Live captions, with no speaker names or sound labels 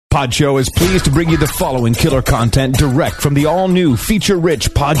Podshow is pleased to bring you the following killer content direct from the all-new feature-rich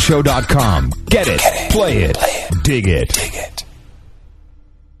Podshow.com. Get it, play it, dig it.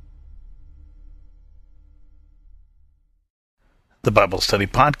 The Bible Study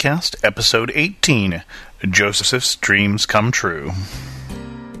Podcast, Episode 18, Joseph's Dreams Come True.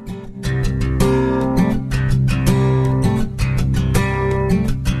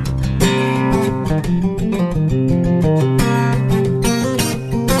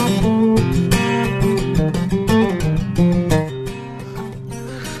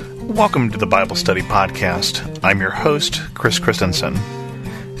 Welcome to the Bible Study Podcast. I'm your host, Chris Christensen.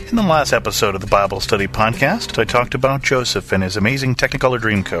 In the last episode of the Bible Study Podcast, I talked about Joseph and his amazing Technicolor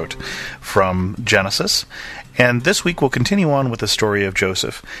Dreamcoat from Genesis, and this week we'll continue on with the story of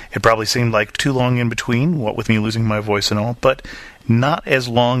Joseph. It probably seemed like too long in between, what with me losing my voice and all, but not as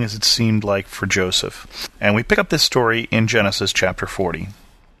long as it seemed like for Joseph. And we pick up this story in Genesis chapter 40.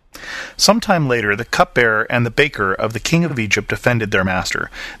 Sometime later, the cupbearer and the baker of the king of Egypt offended their master,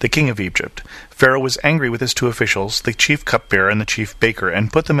 the king of Egypt. Pharaoh was angry with his two officials, the chief cupbearer and the chief baker,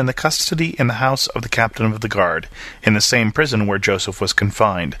 and put them in the custody in the house of the captain of the guard, in the same prison where Joseph was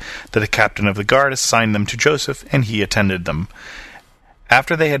confined. The captain of the guard assigned them to Joseph, and he attended them.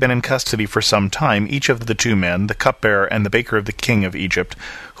 After they had been in custody for some time, each of the two men, the cupbearer and the baker of the king of Egypt,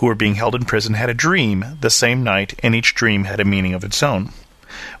 who were being held in prison, had a dream the same night, and each dream had a meaning of its own.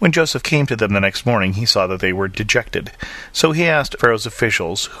 When Joseph came to them the next morning, he saw that they were dejected. So he asked Pharaoh's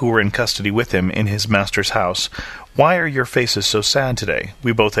officials, who were in custody with him in his master's house, "Why are your faces so sad today?"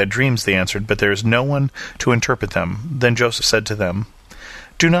 "We both had dreams," they answered, "but there is no one to interpret them." Then Joseph said to them,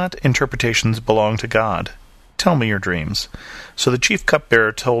 "Do not interpretations belong to God? Tell me your dreams." So the chief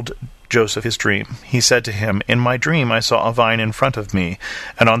cupbearer told Joseph his dream. He said to him, "In my dream I saw a vine in front of me,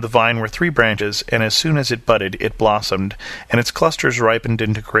 and on the vine were 3 branches, and as soon as it budded, it blossomed, and its clusters ripened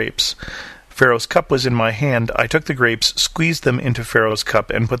into grapes. Pharaoh's cup was in my hand. I took the grapes, squeezed them into Pharaoh's cup,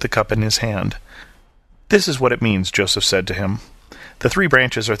 and put the cup in his hand." "This is what it means," Joseph said to him. "The 3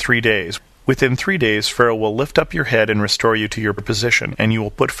 branches are 3 days. Within 3 days Pharaoh will lift up your head and restore you to your position, and you will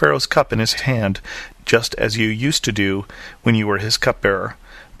put Pharaoh's cup in his hand, just as you used to do when you were his cupbearer.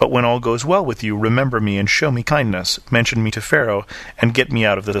 But when all goes well with you, remember me and show me kindness. Mention me to Pharaoh, and get me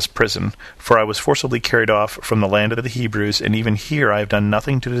out of this prison. For I was forcibly carried off from the land of the Hebrews, and even here I have done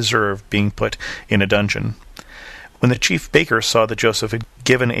nothing to deserve being put in a dungeon." When the chief baker saw that Joseph had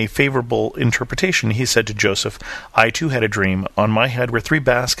given a favorable interpretation, he said to Joseph, "I too had a dream. On my head were 3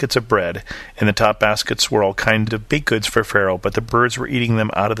 baskets of bread. In the top baskets were all kinds of baked goods for Pharaoh, but the birds were eating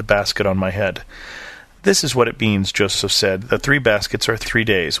them out of the basket on my head." "This is what it means," Joseph said. "The 3 baskets are 3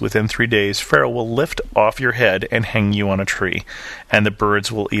 days. Within 3 days Pharaoh will lift off your head and hang you on a tree, and the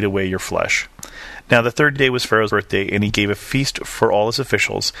birds will eat away your flesh." Now the 3rd day was Pharaoh's birthday, and he gave a feast for all his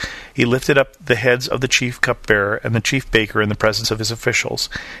officials. He lifted up the heads of the chief cupbearer and the chief baker in the presence of his officials.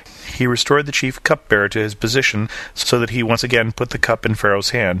 He restored the chief cupbearer to his position, so that he once again put the cup in Pharaoh's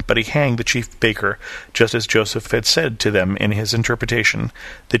hand. But he hanged the chief baker, just as Joseph had said to them in his interpretation.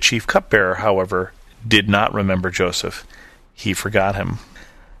 The chief cupbearer, however, did not remember Joseph. He forgot him.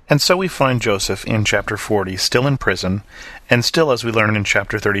 And so we find Joseph in chapter 40, still in prison, and still, as we learn in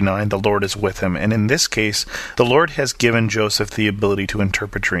chapter 39, the Lord is with him. And in this case, the Lord has given Joseph the ability to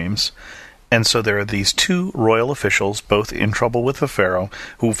interpret dreams. And so there are these 2 royal officials, both in trouble with the Pharaoh,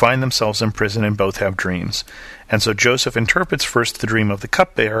 who find themselves in prison and both have dreams. And so Joseph interprets first the dream of the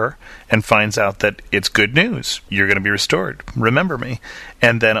cupbearer and finds out that it's good news. You're going to be restored. Remember me.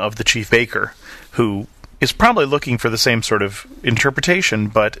 And then of the chief baker, who is probably looking for the same sort of interpretation,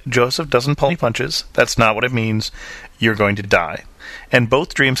 but Joseph doesn't pull any punches. That's not what it means. You're going to die. And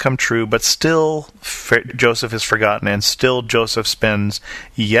both dreams come true, but still Joseph is forgotten, and still Joseph spends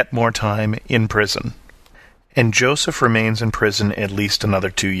yet more time in prison. And Joseph remains in prison at least another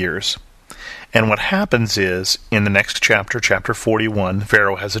 2 years. And what happens is, in the next chapter, chapter 41,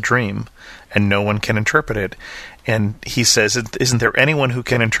 Pharaoh has a dream, and no one can interpret it. And he says, "Isn't there anyone who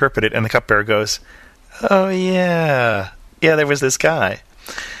can interpret it?" And the cupbearer goes, "Oh, yeah, there was this guy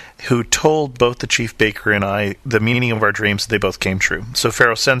who told both the chief baker and I the meaning of our dreams. They both came true." So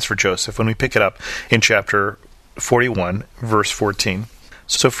Pharaoh sends for Joseph when we pick it up in chapter 41, verse 14.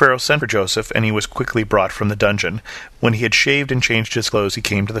 So Pharaoh sent for Joseph, and he was quickly brought from the dungeon. When he had shaved and changed his clothes, he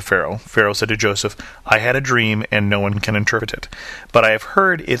came to the Pharaoh. Pharaoh said to Joseph, "I had a dream, and no one can interpret it. But I have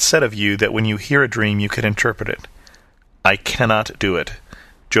heard it said of you that when you hear a dream, you can interpret it." "I cannot do it,"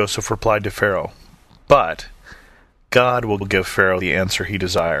 Joseph replied to Pharaoh. "But God will give Pharaoh the answer he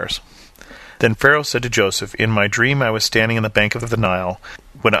desires." Then Pharaoh said to Joseph, In my dream I was standing on the bank of the Nile,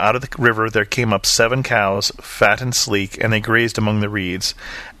 when out of the river there came up 7 cows, fat and sleek, and they grazed among the reeds.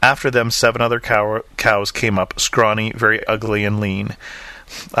 After them 7 other cows came up, scrawny, very ugly, and lean.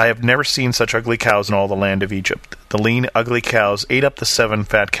 I have never seen such ugly cows in all the land of Egypt. The lean, ugly cows ate up the 7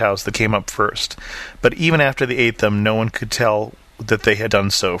 fat cows that came up first. But even after they ate them, no one could tell that they had done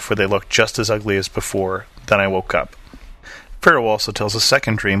so, for they looked just as ugly as before. Then I woke up. Pharaoh also tells a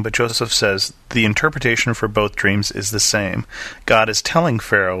second dream, but Joseph says the interpretation for both dreams is the same. God is telling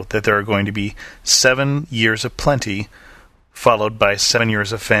Pharaoh that there are going to be 7 years of plenty, followed by 7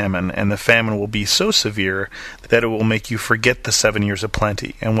 years of famine, and the famine will be so severe that it will make you forget the 7 years of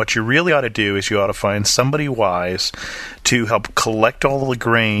plenty. And what you really ought to do is you ought to find somebody wise to help collect all the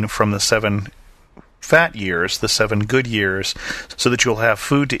grain from the 7 fat years, the 7 good years, so that you'll have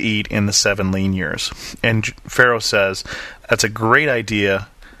food to eat in the 7 lean years. And Pharaoh says, that's a great idea,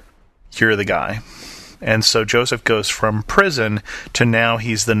 you're the guy. And so Joseph goes from prison to now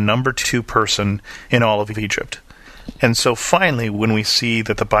he's the number 2 person in all of Egypt. And so finally, when we see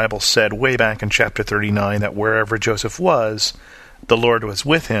that the Bible said way back in chapter 39 that wherever Joseph was, the Lord was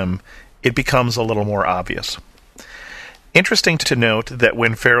with him, it becomes a little more obvious. Interesting to note that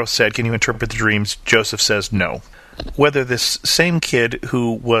when Pharaoh said, can you interpret the dreams, Joseph says no. Whether this same kid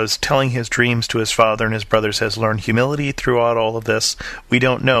who was telling his dreams to his father and his brothers has learned humility throughout all of this, we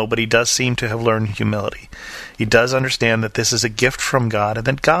don't know, but he does seem to have learned humility. He does understand that this is a gift from God and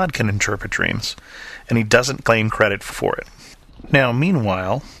that God can interpret dreams, and he doesn't claim credit for it. Now,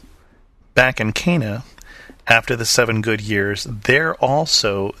 meanwhile, back in Canaan, after the 7 good years, there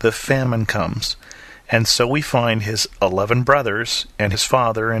also the famine comes. And so we find his 11 brothers and his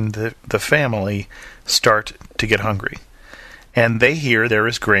father and the family start to get hungry. And they hear there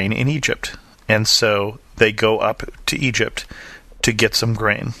is grain in Egypt. And so they go up to Egypt to get some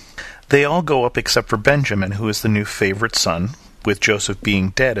grain. They all go up except for Benjamin, who is the new favorite son, with Joseph being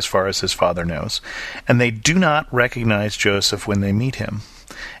dead as far as his father knows. And they do not recognize Joseph when they meet him.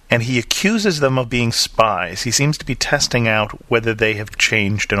 And he accuses them of being spies. He seems to be testing out whether they have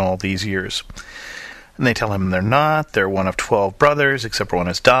changed in all these years. And they tell him they're not. They're one of 12 brothers, except for one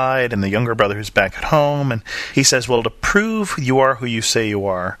has died, and the younger brother who's back at home. And he says, well, to prove you are who you say you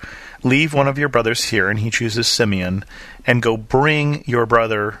are, leave one of your brothers here, and he chooses Simeon, and go bring your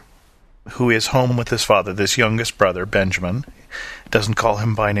brother who is home with his father, this youngest brother, Benjamin, doesn't call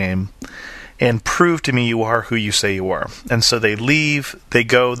him by name, and prove to me you are who you say you are. And so they leave, they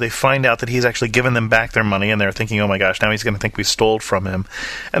go, they find out that he's actually given them back their money, and they're thinking, oh my gosh, now he's going to think we stole from him.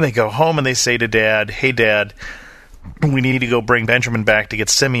 And they go home and they say to Dad, hey Dad, we need to go bring Benjamin back to get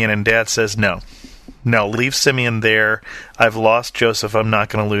Simeon. And Dad says, no, leave Simeon there. I've lost Joseph, I'm not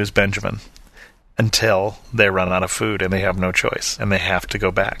going to lose Benjamin. Until they run out of food and they have no choice, and they have to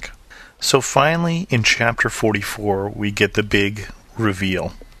go back. So finally, in chapter 44, we get the big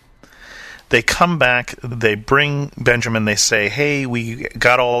reveal. They come back, they bring Benjamin, they say, hey, we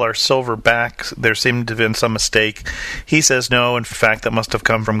got all our silver back, there seemed to have been some mistake. He says, no, in fact, that must have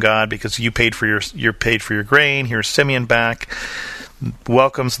come from God, because you paid for your grain, here's Simeon back,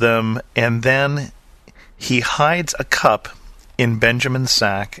 welcomes them, and then he hides a cup in Benjamin's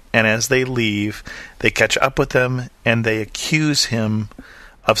sack, and as they leave, they catch up with him, and they accuse him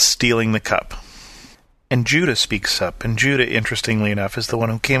of stealing the cup. And Judah speaks up, and Judah, interestingly enough, is the one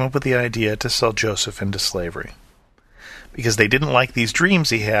who came up with the idea to sell Joseph into slavery. Because they didn't like these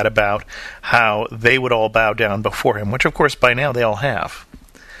dreams he had about how they would all bow down before him, which of course by now they all have.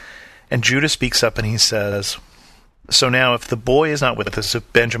 And Judah speaks up and he says, so now if the boy is not with us,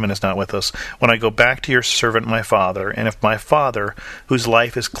 if Benjamin is not with us, when I go back to your servant my father, and if my father, whose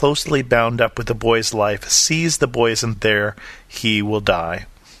life is closely bound up with the boy's life, sees the boy isn't there, he will die.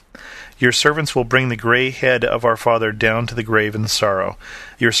 Your servants will bring the gray head of our father down to the grave in sorrow.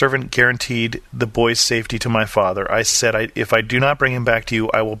 Your servant guaranteed the boy's safety to my father. I said, if I do not bring him back to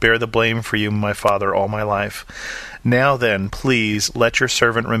you, I will bear the blame for you, my father, all my life. Now then, please, let your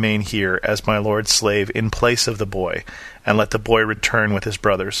servant remain here as my lord's slave in place of the boy, and let the boy return with his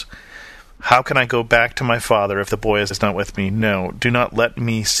brothers. How can I go back to my father if the boy is not with me? No, do not let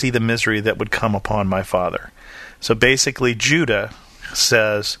me see the misery that would come upon my father. So basically, Judah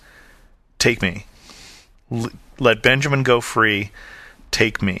says, take me. Let Benjamin go free.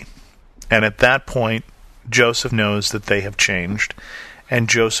 Take me. And at that point, Joseph knows that they have changed. And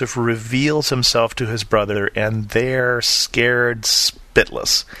Joseph reveals himself to his brother, and they're scared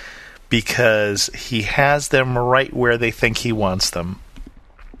spitless because he has them right where they think he wants them.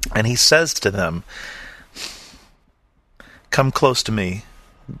 And he says to them, come close to me.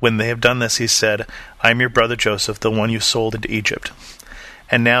 When they have done this, he said, I am your brother Joseph, the one you sold into Egypt.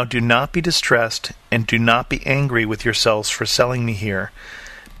 And now do not be distressed, and do not be angry with yourselves for selling me here,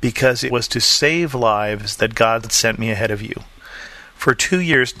 because it was to save lives that God sent me ahead of you. For 2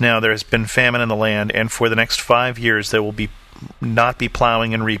 years now there has been famine in the land, and for the next 5 years there will not be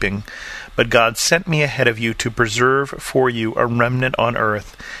plowing and reaping. But God sent me ahead of you to preserve for you a remnant on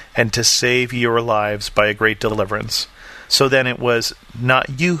earth, and to save your lives by a great deliverance. So then it was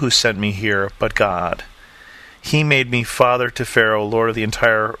not you who sent me here, but God. He made me father to Pharaoh, lord of the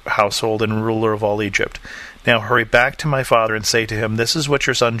entire household, and ruler of all Egypt. Now hurry back to my father and say to him, this is what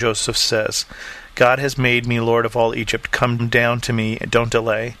your son Joseph says. God has made me lord of all Egypt. Come down to me, and don't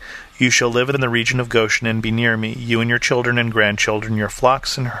delay. You shall live in the region of Goshen and be near me, you and your children and grandchildren, your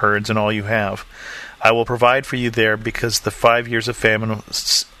flocks and herds, and all you have. I will provide for you there, because the 5 years of famine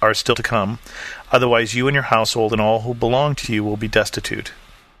are still to come. Otherwise you and your household and all who belong to you will be destitute.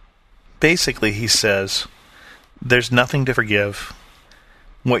 Basically, he says, there's nothing to forgive.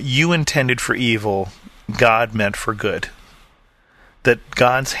 What you intended for evil, God meant for good. That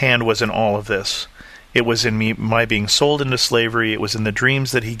God's hand was in all of this. It was in my being sold into slavery. It was in the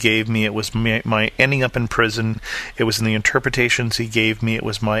dreams that he gave me. It was my ending up in prison. It was in the interpretations he gave me. It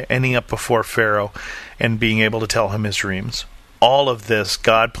was my ending up before Pharaoh and being able to tell him his dreams. All of this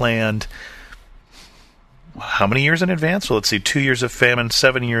God planned. How many years in advance? Well, let's see, 2 years of famine,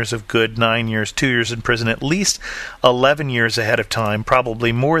 7 years of good, 9 years, 2 years in prison, at least 11 years ahead of time,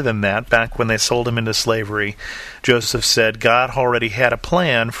 probably more than that, back when they sold him into slavery. Joseph said God already had a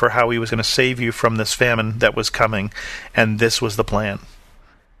plan for how he was going to save you from this famine that was coming, and this was the plan.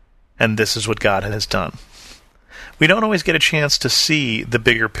 And this is what God has done. We don't always get a chance to see the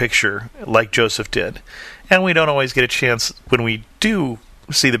bigger picture like Joseph did, and we don't always get a chance when we do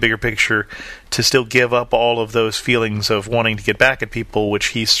see the bigger picture to still give up all of those feelings of wanting to get back at people, which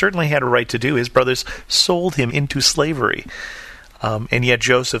he certainly had a right to do. His brothers sold him into slavery. And yet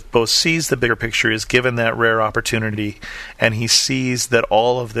Joseph both sees the bigger picture, is given that rare opportunity, and he sees that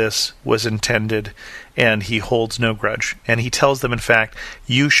all of this was intended, and he holds no grudge. And he tells them, in fact,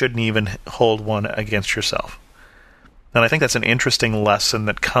 you shouldn't even hold one against yourself. And I think that's an interesting lesson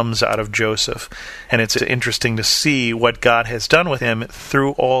that comes out of Joseph. And it's interesting to see what God has done with him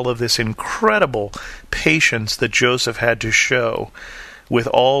through all of this incredible patience that Joseph had to show with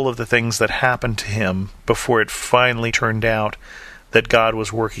all of the things that happened to him before it finally turned out that God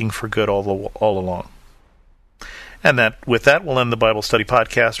was working for good all along. And with that, we'll end the Bible Study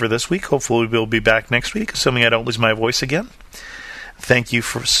Podcast for this week. Hopefully we'll be back next week, assuming I don't lose my voice again. Thank you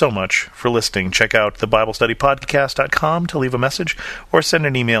so much for listening. Check out thebiblestudypodcast.com to leave a message, or send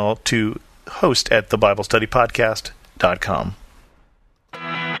an email to host@thebiblestudypodcast.com.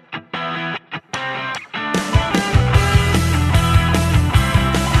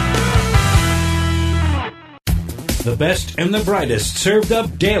 The best and the brightest served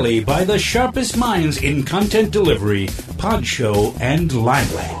up daily by the sharpest minds in content delivery, pod show, and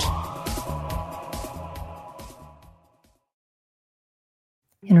limelight.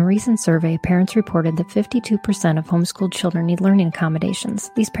 In a recent survey, parents reported that 52% of homeschooled children need learning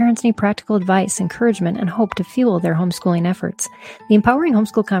accommodations. These parents need practical advice, encouragement, and hope to fuel their homeschooling efforts. The Empowering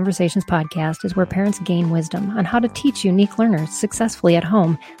Homeschool Conversations podcast is where parents gain wisdom on how to teach unique learners successfully at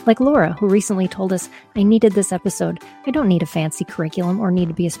home, like Laura, who recently told us, I needed this episode. I don't need a fancy curriculum or need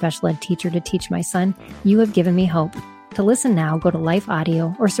to be a special ed teacher to teach my son. You have given me hope. To listen now, go to Life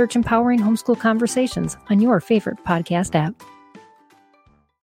Audio or search Empowering Homeschool Conversations on your favorite podcast app.